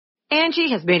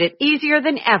Angie has made it easier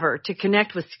than ever to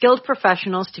connect with skilled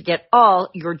professionals to get all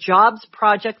your jobs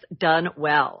projects done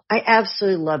well. I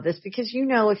absolutely love this because,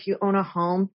 if you own a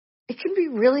home, it can be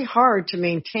really hard to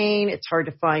maintain. It's hard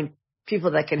to find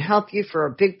people that can help you for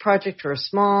a big project or a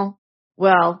small.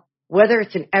 Well, whether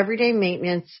it's in everyday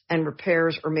maintenance and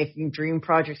repairs or making dream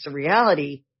projects a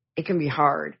reality, it can be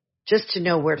hard just to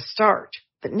know where to start.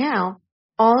 But now,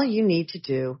 all you need to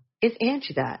do is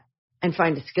Angie that and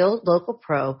find a skilled local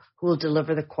pro who will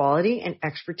deliver the quality and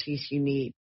expertise you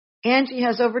need. Angie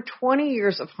has over 20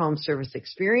 years of home service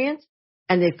experience,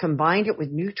 and they've combined it with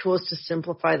new tools to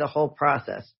simplify the whole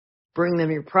process. Bring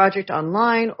them your project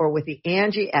online or with the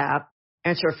Angie app,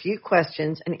 answer a few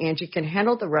questions, and Angie can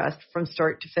handle the rest from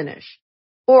start to finish.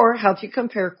 Or help you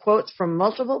compare quotes from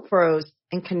multiple pros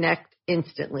and connect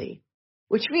instantly,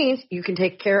 which means you can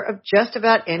take care of just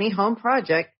about any home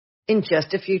project in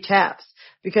just a few taps.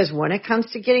 Because when it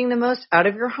comes to getting the most out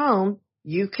of your home,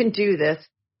 you can do this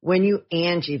when you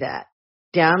Angie that.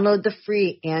 Download the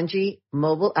free Angie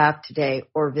mobile app today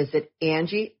or visit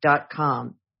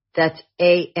Angie.com. That's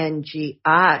ANGI.com.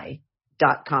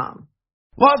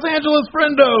 Los Angeles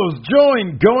friendos,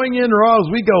 join Going In Raw as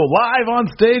we go live on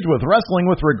stage with Wrestling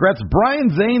with Regrets Brian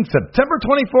Zane September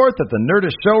 24th at the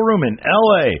Nerdist Showroom in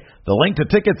L.A. The link to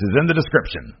tickets is in the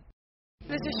description.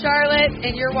 This is Charlotte,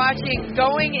 and you're watching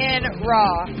Going In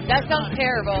Raw. That sounds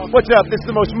terrible. What's up? This is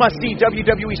the most must-see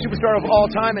WWE superstar of all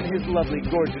time and his lovely,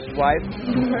 gorgeous wife,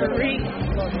 Marie.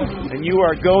 And you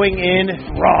are Going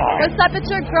In Raw. What's up? It's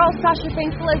your girl, Sasha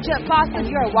Banks, Legit Boss, and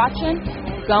you are watching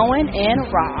Going In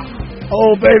Raw.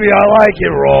 Oh, baby, I like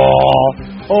it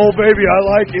raw. Oh, baby, I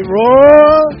like it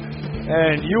raw.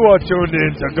 And you are tuned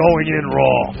in to Going In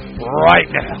Raw right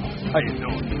now. How you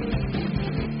doing?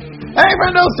 Hey,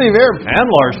 friendo, Steve here. And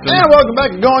Larson. And welcome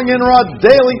back to Going In Raw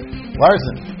Daily.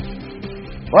 Larson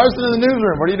in the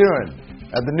newsroom. What are you doing?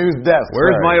 At the news desk.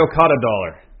 Where's my Okada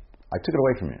dollar? I took it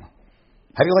away from you.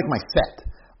 How do you like my set?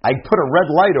 I put a red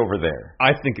light over there.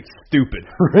 I think it's stupid.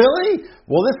 Really?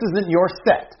 Well, this isn't your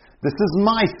set. This is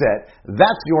my set.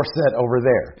 That's your set over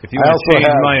there. If you want to change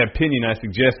my opinion, I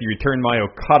suggest you return my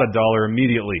Okada dollar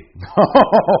immediately.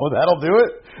 Oh, that'll do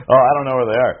it? Oh, I don't know where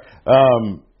they are.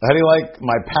 How do you like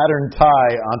my pattern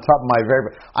tie on top of my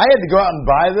I had to go out and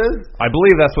buy this? I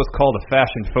believe that's what's called a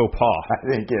fashion faux pas.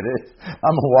 I think it is.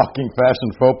 I'm a walking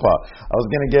fashion faux pas. I was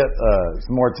going to get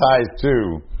some more ties,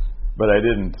 too, but I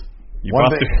didn't.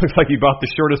 Looks like you bought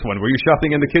the shortest one. Were you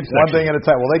shopping in the kids section? One thing at a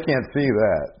time. Well, they can't see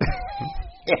that.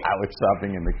 Yeah, I was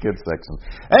shopping in the kids section.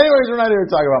 Anyways, we're not here to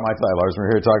talk about my tie, Lars.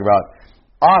 We're here to talk about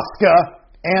Asuka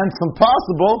and some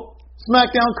possible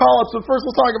SmackDown call-ups. But first,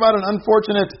 we'll talk about an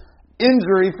unfortunate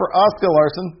injury for Asuka,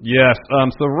 Larson. Yes.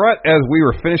 So right as we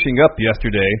were finishing up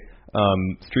yesterday,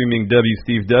 streaming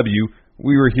Steve W,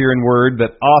 we were hearing word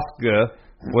that Asuka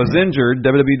was injured.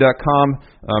 WWE.com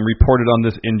reported on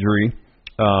this injury,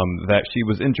 that she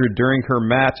was injured during her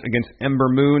match against Ember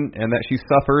Moon and that she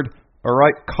suffered a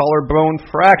right collarbone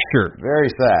fracture.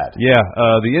 Very sad. Yeah,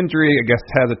 the injury, I guess,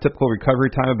 has a typical recovery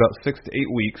time of about 6 to 8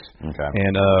 weeks. Okay.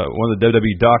 And one of the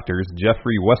WWE doctors,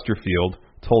 Jeffrey Westerfield,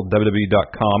 told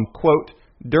WWE.com, quote,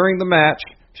 during the match,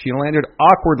 she landed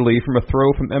awkwardly from a throw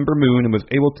from Ember Moon and was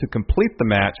able to complete the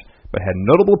match, but had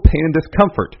notable pain and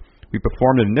discomfort. We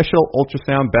performed an initial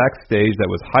ultrasound backstage that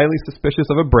was highly suspicious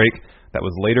of a break that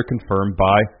was later confirmed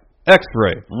by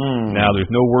X-ray. Now, there's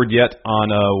no word yet on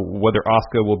whether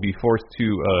Asuka will be forced to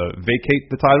vacate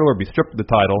the title or be stripped of the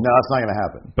title. No, that's not going to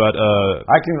happen. But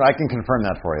I can confirm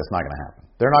that for you. It's not going to happen.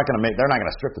 They're not going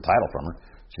to strip the title from her.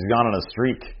 She's gone on a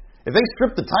streak. If they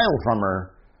strip the title from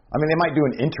her, I mean, they might do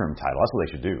an interim title. That's what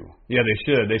they should do. Yeah, they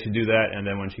should. They should do that, and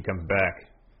then when she comes back,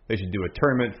 they should do a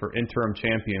tournament for interim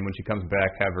champion. When she comes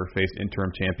back, have her face interim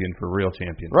champion for real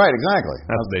champion. Right, exactly.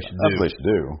 That's what they should do. That's what they should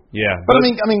do. Yeah. But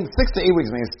I mean, 6 to 8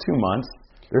 weeks, it's 2 months.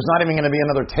 There's not even going to be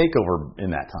another takeover in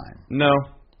that time. No.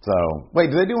 So, wait,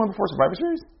 do they do one before Survivor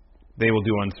Series? They will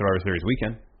do one Survivor Series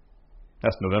weekend.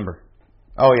 That's November.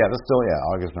 Oh, yeah, that's still,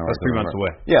 August, November. That's 3 months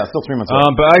away. Yeah, still 3 months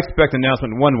away. But I expect an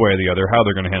announcement one way or the other how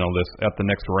they're going to handle this at the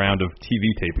next round of TV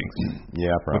tapings.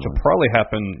 Yeah, probably. Which will probably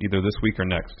happen either this week or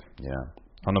next. Yeah.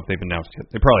 I don't know if they've announced yet.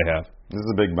 They probably have. This is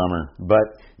a big bummer. But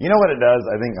you know what it does?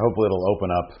 I think hopefully it'll open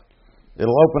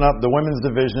up the women's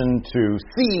division to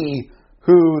see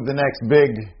who the next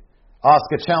big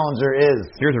Asuka challenger is.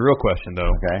 Here's a real question, though.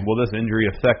 Okay. Will this injury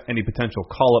affect any potential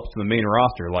call-ups to the main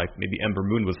roster? Like maybe Ember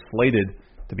Moon was slated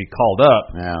to be called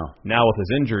up. Yeah. Now with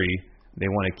his injury, they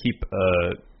want to keep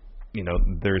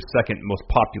their second most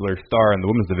popular star in the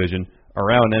women's division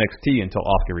around NXT until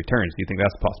Asuka returns. Do you think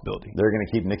that's a possibility? They're going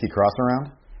to keep Nikki Cross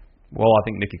around? Well, I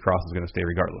think Nikki Cross is going to stay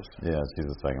regardless. Yeah,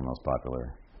 she's the second most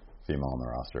popular female on the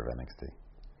roster of NXT.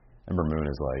 Ember Moon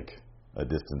is like a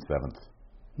distant 7th.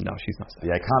 No, she's not.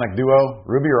 The iconic duo,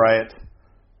 Ruby Riott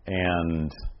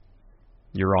and...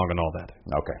 You're wrong on all that.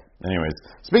 Okay. Anyways,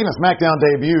 speaking of SmackDown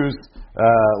debuts,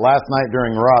 last night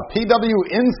during Raw, PW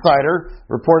Insider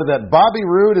reported that Bobby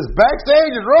Roode is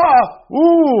backstage at Raw.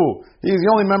 Ooh! He's the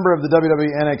only member of the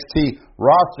WWE NXT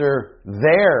roster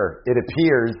there, it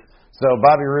appears. So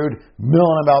Bobby Roode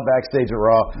milling about backstage at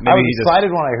Raw. I was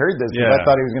excited when I heard this because I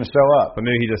thought he was going to show up. But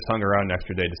maybe he just hung around an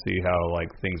extra day to see how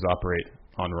things operate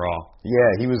on Raw. Yeah,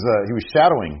 he was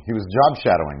shadowing. He was job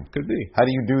shadowing. Could be. How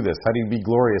do you do this? How do you be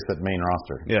glorious at main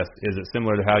roster? Yes. Is it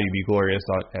similar to how you be glorious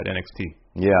at NXT?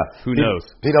 Yeah. Who knows?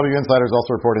 PW Insider is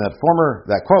also reporting that former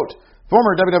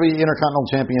WWE Intercontinental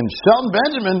Champion Shelton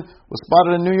Benjamin was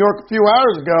spotted in New York a few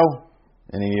hours ago,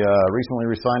 and he recently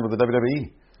re-signed with the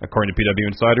WWE. According to PW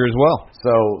Insider as well.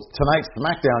 So tonight's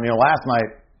SmackDown, last night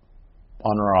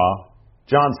on Raw,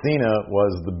 John Cena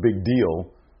was the big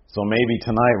deal. So maybe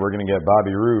tonight we're going to get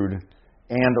Bobby Roode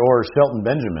and or Shelton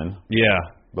Benjamin. Yeah.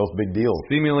 Both big deals.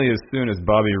 Seemingly as soon as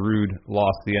Bobby Roode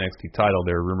lost the NXT title,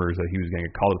 there were rumors that he was going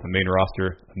to get called up to the main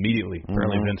roster immediately.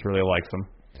 Apparently Vince really likes him.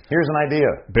 Here's an idea.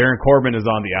 Baron Corbin is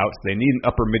on the outs. They need an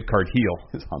upper mid-card heel.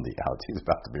 He's on the outs. He's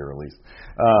about to be released.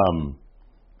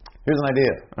 Here's an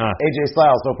idea. AJ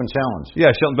Styles open challenge.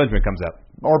 Yeah, Shelton Benjamin comes out.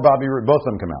 Or Bobby Roode. Both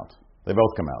of them come out. They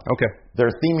both come out. Okay. Their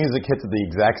theme music hits at the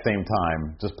exact same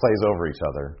time, just plays over each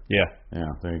other. Yeah. Yeah,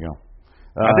 there you go.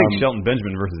 I think Shelton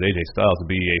Benjamin versus AJ Styles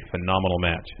would be a phenomenal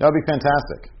match. That would be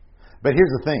fantastic. But here's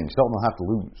the thing. Shelton will have to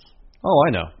lose. Oh,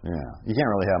 I know. Yeah. You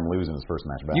can't really have him lose in his first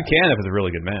match back. You can if it's a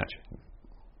really good match.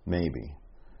 Maybe.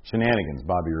 Shenanigans,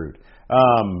 Bobby Roode.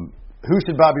 Who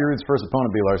should Bobby Roode's first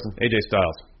opponent be, Larson? AJ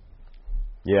Styles.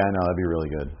 Yeah, I know. That'd be really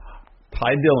good.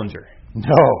 Ty Dillinger.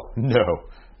 No.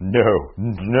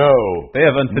 They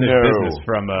have unfinished business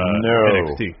from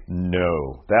NXT. No.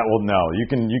 You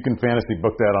can fantasy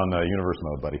book that on Universe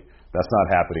Mode, buddy. That's not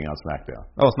happening on SmackDown.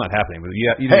 Oh, it's not happening. But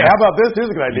hey, how about this?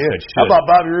 Here's a good idea. How about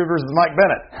Bobby Roode versus Mike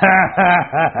Bennett?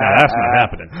 No, that's not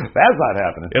happening. That's not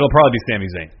happening. It'll probably be Sami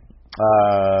Zayn.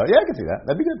 Yeah, I can see that.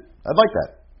 That'd be good. I'd like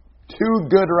that. Two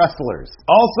good wrestlers.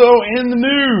 Also in the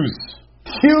news,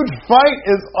 huge fight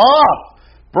is off.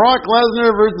 Brock Lesnar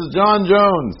versus John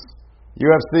Jones.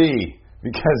 UFC.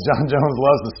 Because John Jones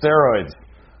loves the steroids.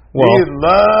 Well, he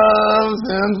loves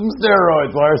him some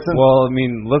steroids, Larson. Well, I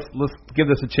mean, let's give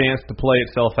this a chance to play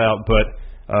itself out. But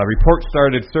reports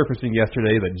started surfacing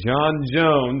yesterday that John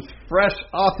Jones, fresh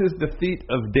off his defeat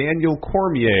of Daniel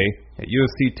Cormier at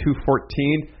UFC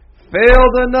 214,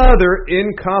 failed another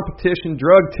in-competition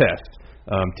drug test.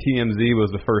 TMZ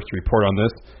was the first to report on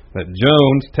this, that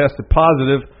Jones tested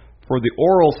positive for the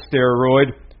oral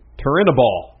steroid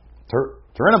Turinabol.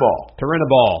 Turinabol.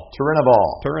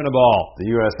 The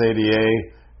USADA,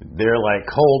 they're like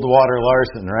cold water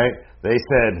Larson, right? They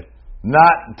said,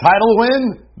 not title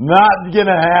win, not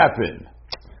gonna happen.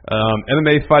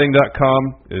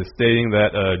 MMAfighting.com is stating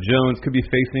that Jones could be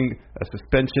facing a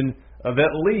suspension of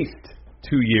at least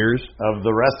 2 years of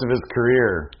the rest of his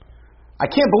career. I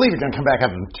can't believe you're going to come back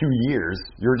after 2 years.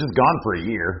 You were just gone for a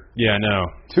year. Yeah, I know.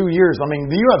 2 years. I mean,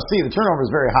 the UFC, the turnover is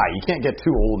very high. You can't get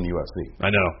too old in the UFC. I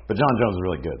know. But John Jones is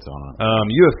really good. So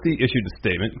UFC issued a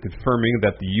statement confirming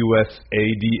that the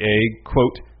USADA,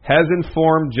 quote, has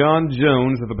informed John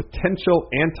Jones of a potential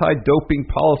anti-doping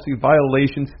policy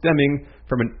violation stemming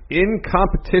from an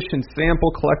in-competition sample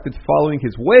collected following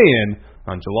his weigh-in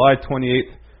on July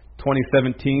 28,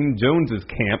 2017. Jones's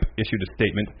camp issued a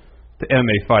statement to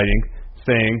MMA Fighting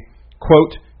saying,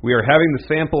 quote, we are having the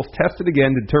samples tested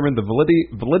again to determine the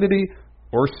validity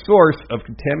or source of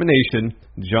contamination.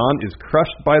 John is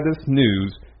crushed by this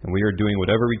news, and we are doing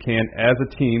whatever we can as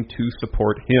a team to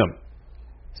support him.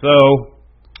 So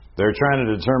they're trying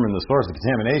to determine the source of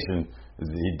contamination.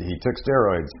 He took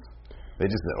steroids. They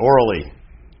just orally.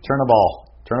 Turinabol.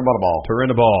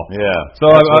 Yeah. So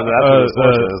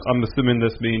I'm assuming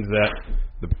this means that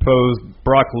the proposed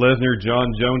Brock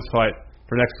Lesnar-John Jones fight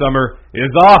for next summer is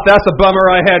off. That's a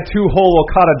bummer. I had 2 whole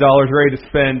Okada dollars ready to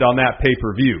spend on that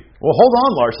pay-per-view. Well, hold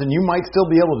on, Larson. You might still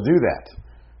be able to do that.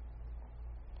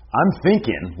 I'm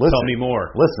thinking. Listen, tell me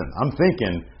more. Listen, I'm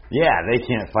thinking. Yeah, they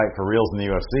can't fight for reals in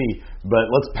the UFC, but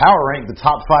let's power rank the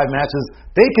top 5 matches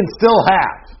they can still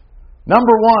have.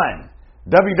 Number 1.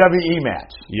 WWE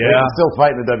match. Yeah. They can still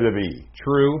fight in the WWE.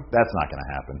 True. That's not going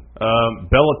to happen.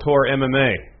 Bellator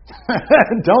MMA.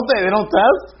 Don't they? They don't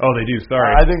test? Oh, they do.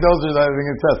 Sorry. I think those are the things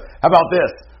that test. How about this?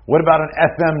 What about an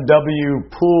FMW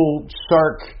pool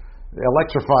shark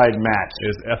electrified match.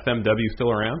 Is FMW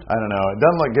still around? I don't know. It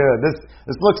doesn't look good.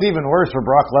 This looks even worse for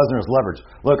Brock Lesnar's leverage.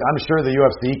 Look, I'm sure the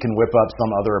UFC can whip up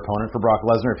some other opponent for Brock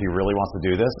Lesnar if he really wants to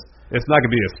do this. It's not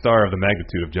going to be a star of the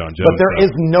magnitude of John Jones. But there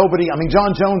is nobody. I mean,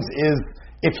 John Jones is,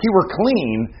 if he were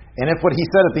clean, and if what he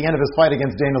said at the end of his fight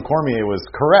against Daniel Cormier was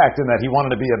correct, and that he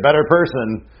wanted to be a better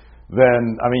person, then,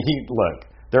 I mean, look,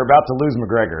 they're about to lose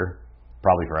McGregor,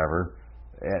 probably forever.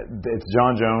 It's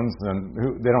John Jones, and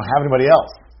they don't have anybody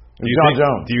else.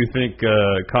 Jones. Do you think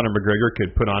Conor McGregor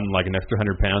could put on like an extra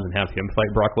 100 pounds and have him fight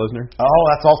Brock Lesnar? Oh,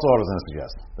 that's also what I was going to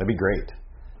suggest. That'd be great.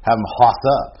 Have him hoss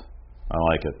up. I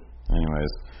like it. Anyways,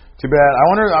 too bad. I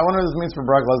wonder what this means for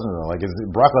Brock Lesnar though. Like, is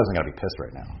Brock Lesnar got to be pissed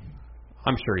right now?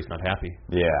 I'm sure he's not happy.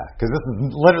 Yeah, because this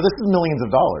is millions of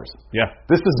dollars. Yeah,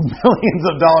 this is millions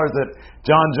of dollars that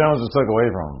John Jones just took away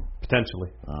from him.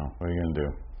 Potentially. Oh, what are you going to do?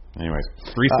 Anyways,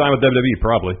 re-sign with WWE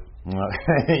probably.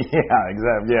 Yeah,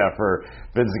 exactly. Yeah, for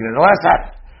Vince.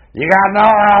 Listen, you got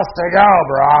nowhere else to go,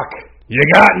 Brock. You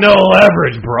got no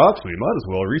leverage, Brock, so you might as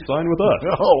well re-sign with us.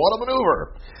 Oh, what a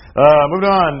maneuver.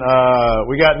 Moving on.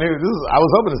 We got news. I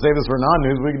was hoping to save this for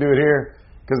non-news. We can do it here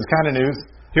because it's kind of news.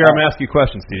 Here, I'm going to ask you a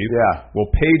question, Steve. Yeah. Will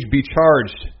Paige be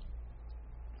charged?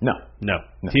 No.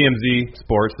 TMZ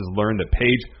Sports has learned that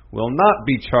Paige will not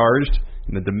be charged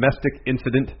in the domestic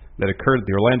incident that occurred at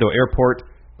the Orlando airport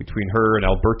between her and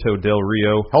Alberto Del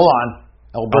Rio. Hold on.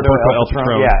 Alberto El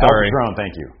Patron. Yeah, sorry. El Patron,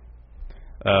 thank you.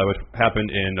 Which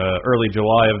happened in early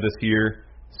July of this year.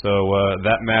 So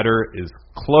that matter is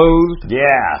closed.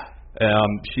 Yeah.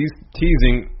 She's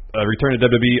teasing a return to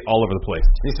WWE all over the place.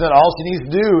 She said all she needs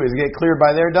to do is get cleared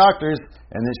by their doctors,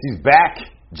 and then she's back,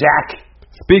 Jack.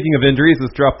 Speaking of injuries,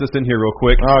 let's drop this in here real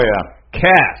quick. Oh, yeah.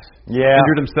 Cass. Yeah.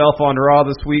 Injured himself on Raw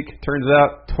this week. Turns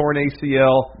out, torn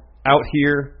ACL, out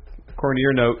here. According to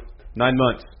your note, 9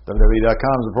 months.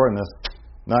 WWE.com's reporting this.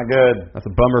 Not good. That's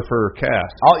a bummer for Cass.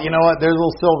 You know what? There's a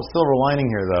little silver lining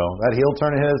here, though. That heel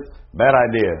turn of his, bad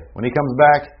idea. When he comes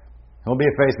back, he'll be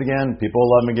a face again. People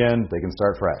will love him again. They can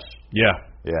start fresh. Yeah.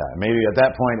 Yeah. Maybe at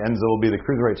that point, Enzo will be the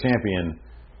Cruiserweight champion,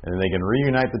 and they can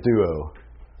reunite the duo.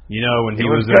 You know, when he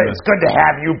was good. It's good to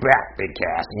have you back, Big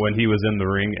Cass. When he was in the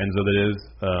ring, Enzo that is,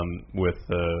 with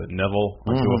Neville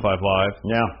on 205 Live.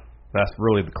 Yeah. That's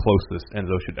really the closest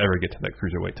Enzo should ever get to that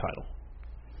Cruiserweight title.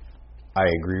 I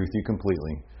agree with you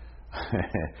completely.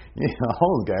 All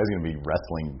those guys are going to be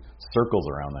wrestling circles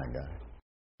around that guy.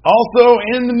 Also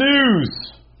in the news,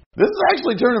 this is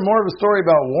actually turning more of a story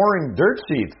about warring dirt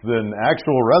sheets than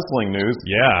actual wrestling news.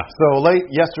 Yeah. So late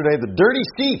yesterday, the Dirty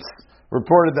Sheets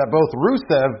reported that both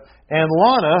Rusev and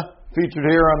Lana, featured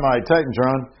here on my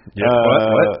Titantron,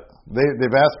 what?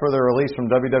 They've asked for their release from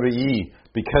WWE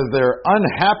because they're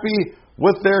unhappy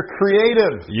with their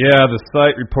creative. Yeah, the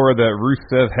site reported that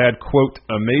Rusev had, quote,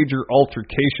 a major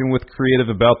altercation with creative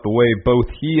about the way both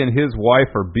he and his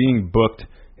wife are being booked.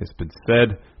 It's been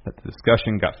said that the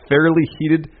discussion got fairly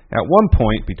heated at one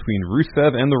point between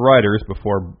Rusev and the writers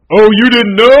before... Oh, you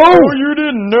didn't know? Oh, you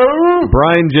didn't know?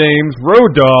 Brian James,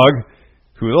 Road Dogg,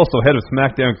 who is also head of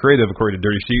SmackDown Creative, according to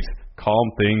Dirty Sheets,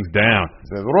 calmed things down.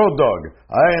 He says, Road Dogg,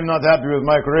 I am not happy with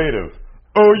my creative.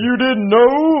 Oh, you didn't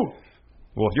know?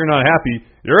 Well, if you're not happy,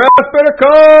 your ass better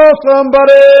call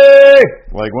somebody!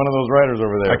 Like one of those writers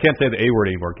over there. I can't say the A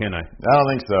word anymore, can I? I don't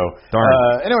think so. Darn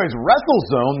it. Anyways,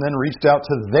 WrestleZone then reached out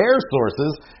to their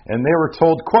sources, and they were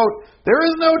told, quote, there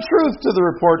is no truth to the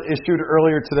report issued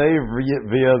earlier today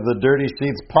via the Dirty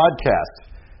Sheets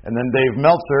podcast. And then Dave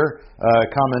Meltzer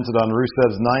commented on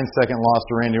Rusev's 9-second loss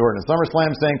to Randy Orton at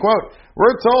SummerSlam, saying, quote,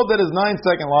 we're told that his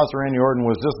 9-second loss to Randy Orton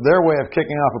was just their way of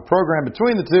kicking off a program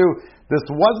between the two. This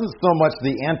wasn't so much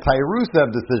the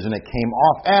anti-Rusev decision it came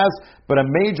off as, but a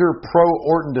major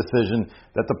pro-Orton decision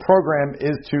that the program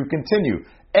is to continue.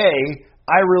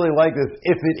 I really like this.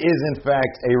 If it is, in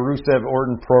fact, a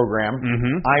Rusev-Orton program,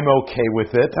 I'm okay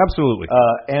with it. Absolutely.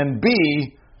 And B,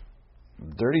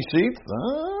 Dirty Sheets?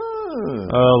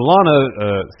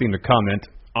 Lana seemed to comment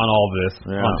on all this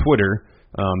on Twitter,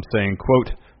 saying,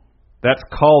 quote, that's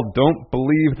called don't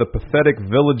believe the pathetic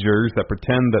villagers that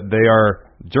pretend that they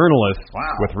are journalists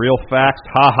with real facts.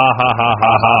 Ha, ha, ha, ha,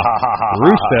 ha, ha.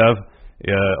 Rusev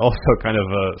also kind of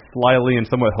slyly and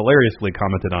somewhat hilariously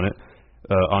commented on it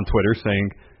on Twitter, saying,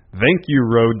 thank you,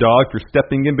 Road Dogg, for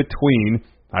stepping in between.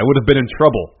 I would have been in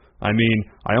trouble. I mean,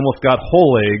 I almost got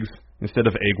whole eggs instead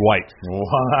of egg whites.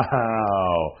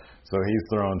 Wow. So he's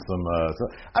throwing some...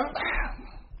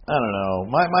 I don't know.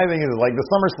 My thing is, like, the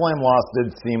SummerSlam loss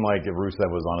did seem like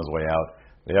Rusev was on his way out.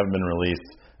 They haven't been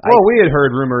released. Well, we had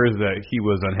heard rumors that he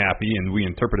was unhappy, and we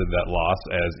interpreted that loss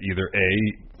as either A,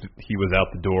 he was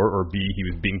out the door, or B, he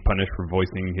was being punished for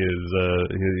voicing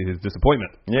his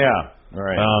disappointment. Yeah.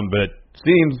 Right. But it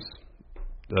seems,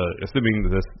 assuming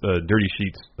this Dirty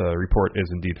Sheets report is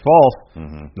indeed false,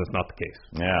 that's not the case.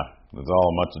 Yeah, it's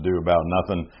all much ado about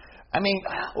nothing. I mean,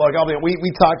 look,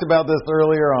 we talked about this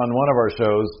earlier on one of our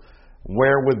shows.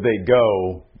 Where would they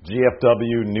go?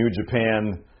 GFW, New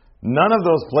Japan. None of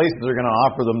those places are going to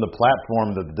offer them the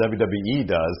platform that the WWE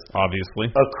does. Obviously.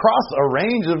 Across a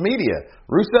range of media.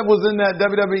 Rusev was in that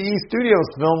WWE Studios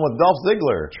film with Dolph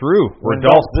Ziggler. True. Where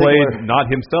Dolph played not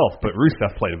himself, but Rusev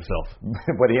played himself.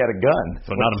 But he had a gun.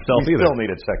 So not himself either. You still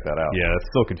need to check that out. Yeah, it's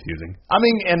still confusing. I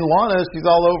mean, and Lana, she's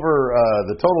all over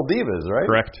the Total Divas, right?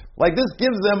 Correct. Like, this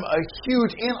gives them a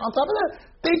huge... And on top of that,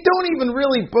 they don't even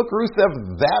really book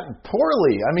Rusev that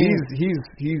poorly. I mean...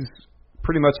 He's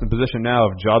pretty much in the position now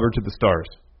of jobber to the stars.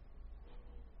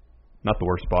 Not the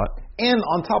worst spot. And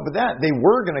on top of that, they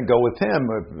were going to go with him,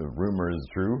 if the rumor is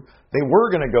true, they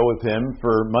were going to go with him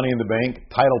for Money in the Bank,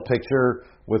 title picture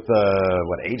with,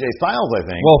 AJ Styles, I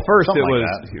think. Well, first Something it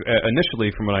was, initially,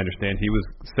 from what I understand, he was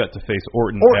set to face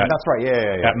Orton that's right,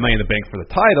 yeah. at Money in the Bank for the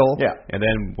title. Yeah. And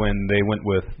then when they went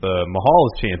with Mahal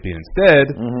as champion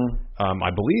instead,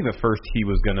 I believe at first he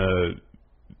was going to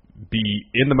be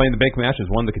in the Money in the Bank match as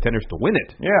one of the contenders to win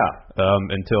it. Yeah.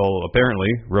 Until apparently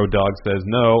Road Dogg says,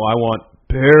 no, I want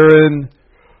Baron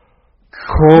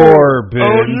Corbin.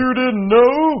 Oh, you didn't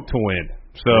know? To win.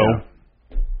 So. Yeah.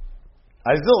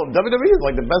 WWE is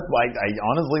like the best, I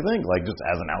honestly think, like just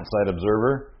as an outside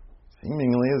observer,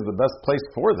 seemingly is the best place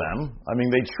for them. I mean,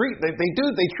 they treat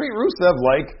Rusev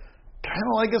like, kind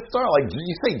of like a star. Like,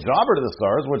 you say jobber to the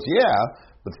stars, which,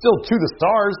 but still to the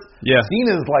stars. Yeah.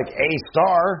 Cena's like a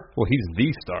star. Well, he's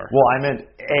the star. Well, I meant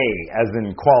A, as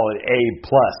in quality, A+.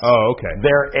 Oh, okay.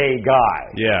 They're a guy.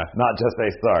 Yeah. Not just a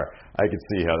star. I could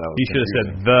see how that was. He should have said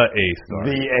the A star.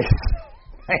 The A.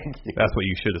 Thank you. That's what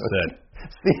you should have said.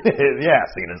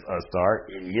 Cena's a star,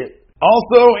 idiot.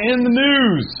 Also in the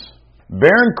news,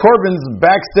 Baron Corbin's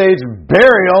backstage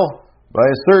burial by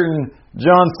a certain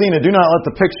John Cena. Do not let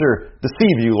the picture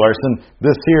deceive you, Larson.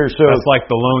 This here shows... That's like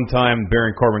the lone time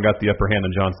Baron Corbin got the upper hand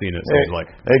on John Cena, it seems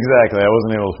like. Exactly. I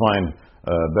wasn't able to find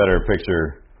a better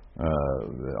picture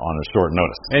on a short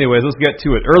notice. Anyways, let's get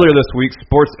to it. Earlier this week,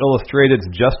 Sports Illustrated's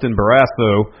Justin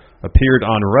Barrasso appeared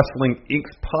on Wrestling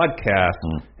Inc.'s podcast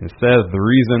and says the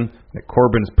reason that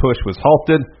Corbin's push was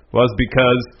halted was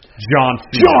because John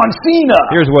Cena. John Cena!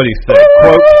 Here's what he said,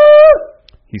 quote,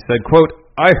 he said, quote,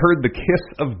 I heard the kiss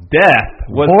of death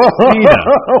was Cena.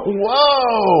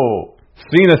 Whoa!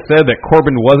 Cena said that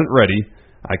Corbin wasn't ready.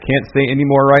 I can't say any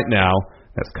more right now.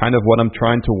 That's kind of what I'm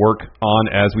trying to work on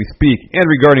as we speak. And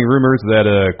regarding rumors that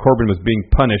Corbin was being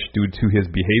punished due to his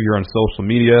behavior on social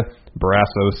media,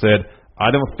 Barrasso said,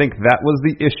 I don't think that was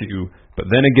the issue. But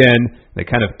then again, they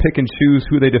kind of pick and choose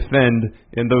who they defend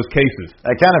in those cases.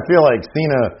 I kind of feel like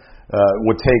Cena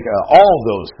would take all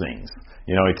those things.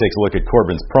 You know, he takes a look at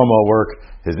Corbin's promo work,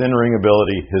 his in-ring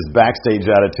ability, his backstage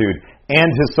attitude, and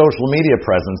his social media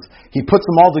presence. He puts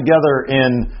them all together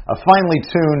in a finely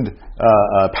tuned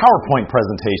PowerPoint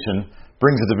presentation,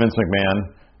 brings it to Vince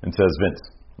McMahon, and says, Vince,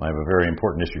 I have a very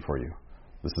important issue for you.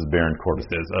 This is Baron Corbin.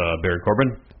 Says Baron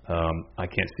Corbin, I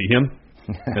can't see him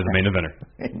as a main eventer.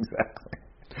 Exactly.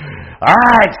 All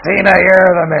right, Cena,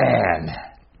 you're the man.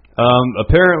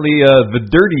 Apparently, the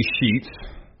Dirty Sheets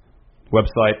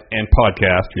website and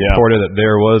podcast reported that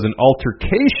there was an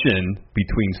altercation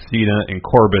between Cena and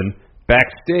Corbin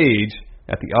backstage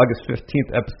at the August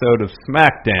 15th episode of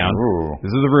SmackDown. Ooh.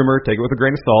 This is a rumor. Take it with a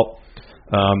grain of salt.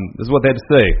 This is what they had to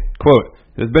say. Quote,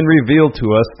 it has been revealed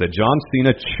to us that John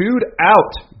Cena chewed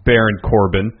out Baron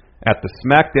Corbin at the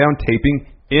SmackDown taping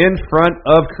in front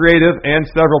of creative and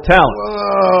several talents.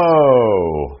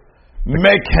 Whoa.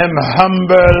 Make him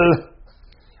humble.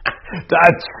 I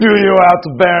chew you out,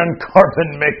 Baron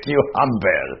Corbin, make you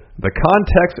humble. The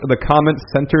context of the comments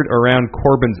centered around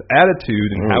Corbin's attitude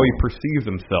and how he perceives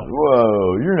himself.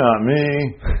 Whoa, you're not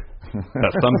me.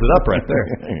 That sums it up right there.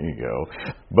 There you go.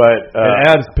 But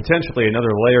it adds potentially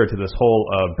another layer to this whole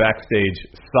backstage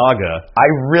saga. I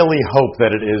really hope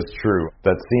that it is true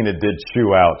that Cena did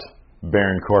chew out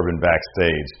Baron Corbin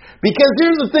backstage. Because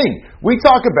here's the thing. We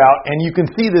talk about, and you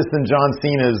can see this in John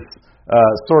Cena's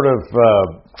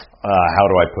how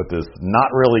do I put this? Not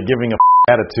really giving a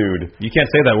attitude. You can't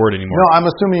say that word anymore. No, I'm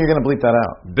assuming you're going to bleep that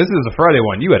out. This is the Friday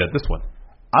one. You edit this one.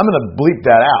 I'm going to bleep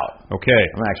that out. Okay.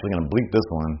 I'm actually going to bleep this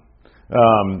one.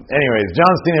 Anyways,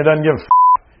 John Cena doesn't give a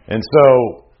and so,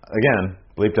 again,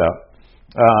 bleeped out.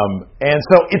 And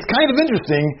so it's kind of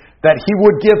interesting that he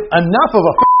would give enough of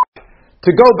a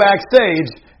to go backstage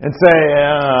and say,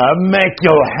 make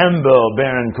you humble,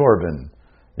 Baron Corbin.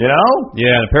 You know?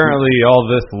 Yeah, and apparently all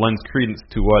this lends credence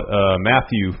to what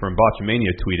Matthew from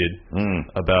Botchamania tweeted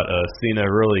about Cena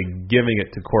really giving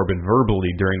it to Corbin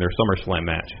verbally during their SummerSlam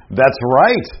match. That's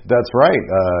right.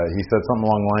 He said something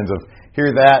along the lines of,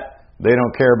 hear that? They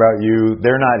don't care about you.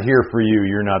 They're not here for you.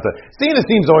 You're not the... Cena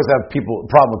seems to always have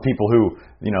problem with people who,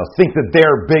 think that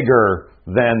they're bigger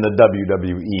than the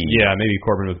WWE. Yeah, maybe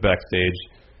Corbin was backstage,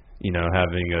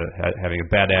 having a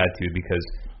bad attitude because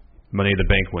Money in the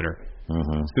Bank winner.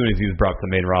 As soon as he was brought to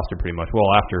the main roster, pretty much. Well,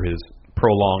 after his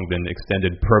prolonged and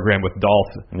extended program with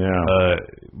Dolph,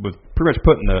 was pretty much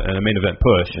put in a main event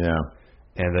push. Yeah,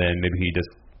 and then maybe he just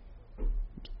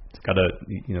got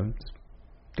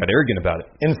arrogant about it.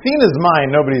 In Cena's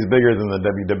mind, nobody's bigger than the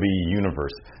WWE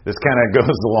universe. This kind of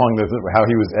goes along with how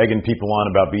he was egging people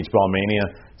on about Beach Ball Mania,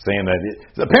 saying that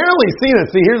apparently Cena.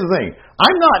 See, here's the thing.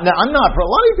 I'm not. For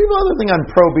a lot of people, other think I'm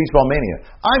pro Beach Ball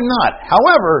Mania. I'm not.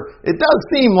 However, it does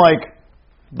seem like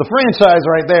the franchise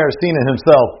right there, Cena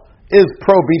himself, is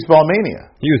pro Beach Ball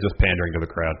Mania. He was just pandering to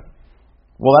the crowd.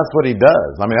 Well, that's what he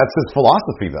does. I mean, that's his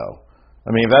philosophy, though.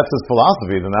 I mean, if that's his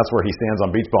philosophy, then that's where he stands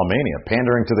on Beach Ball Mania,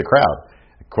 pandering to the crowd.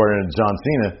 According to John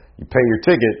Cena, you pay your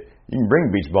ticket, you can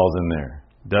bring beach balls in there.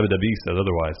 WWE says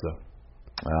otherwise, though.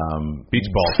 Beach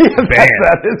balls banned.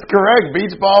 That is correct.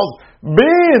 Beach balls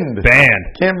banned.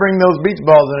 Can't bring those beach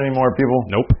balls in anymore, people.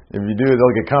 Nope. If you do,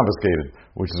 they'll get confiscated,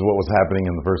 which is what was happening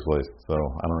in the first place. So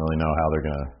I don't really know how they're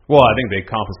going to... Well, I think they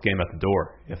confiscate them at the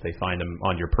door if they find them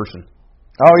on your person.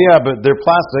 Oh, yeah, but they're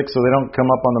plastic, so they don't come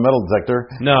up on the metal detector.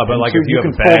 No, but like if you have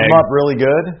a bag... You can fold them up really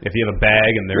good. If you have a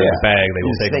bag and they're in the bag, they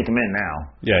will take them in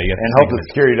now. Yeah, you have to hope that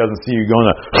security doesn't see you going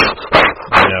to...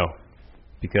 I know.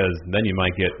 Because then you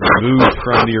might get removed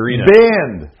from the arena.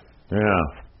 Banned. Yeah.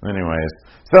 Anyways.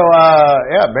 So,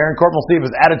 Baron Corbin will see if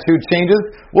his attitude changes.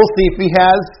 We'll see if he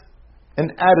has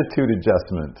an attitude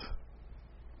adjustment.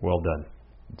 Well done.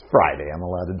 It's Friday. I'm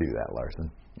allowed to do that, Larson.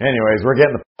 Anyways, we're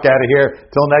getting the out of here.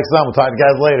 Till next time. We'll talk to you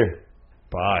guys later.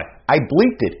 Bye. I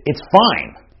bleeped it. It's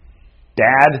fine.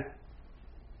 Dad,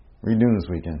 what are you doing this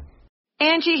weekend?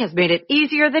 Angie has made it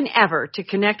easier than ever to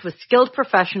connect with skilled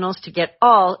professionals to get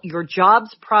all your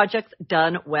jobs projects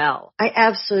done well. I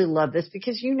absolutely love this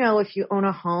because, if you own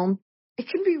a home, it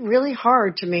can be really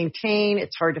hard to maintain.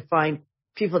 It's hard to find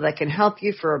people that can help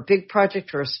you for a big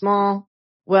project or a small.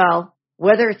 Well,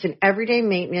 whether it's in everyday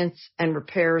maintenance and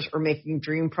repairs or making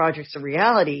dream projects a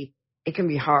reality, it can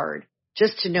be hard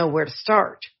just to know where to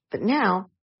start. But now,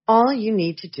 all you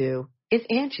need to do is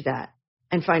Angie that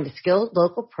and find a skilled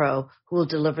local pro who will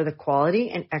deliver the quality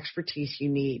and expertise you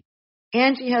need.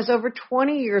 Angie has over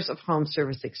 20 years of home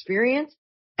service experience,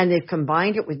 and they've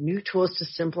combined it with new tools to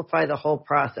simplify the whole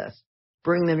process.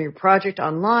 Bring them your project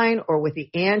online or with the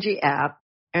Angie app,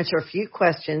 answer a few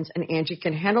questions, and Angie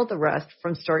can handle the rest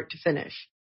from start to finish.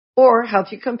 Or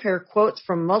help you compare quotes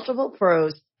from multiple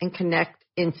pros and connect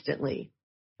instantly,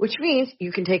 which means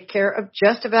you can take care of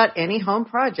just about any home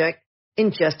project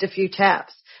in just a few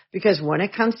taps. Because when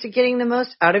it comes to getting the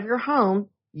most out of your home,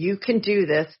 you can do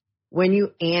this when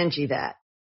you Angie that.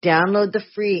 Download the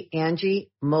free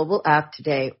Angie mobile app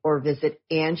today or visit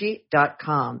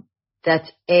Angie.com.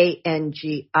 That's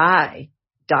ANGI.com.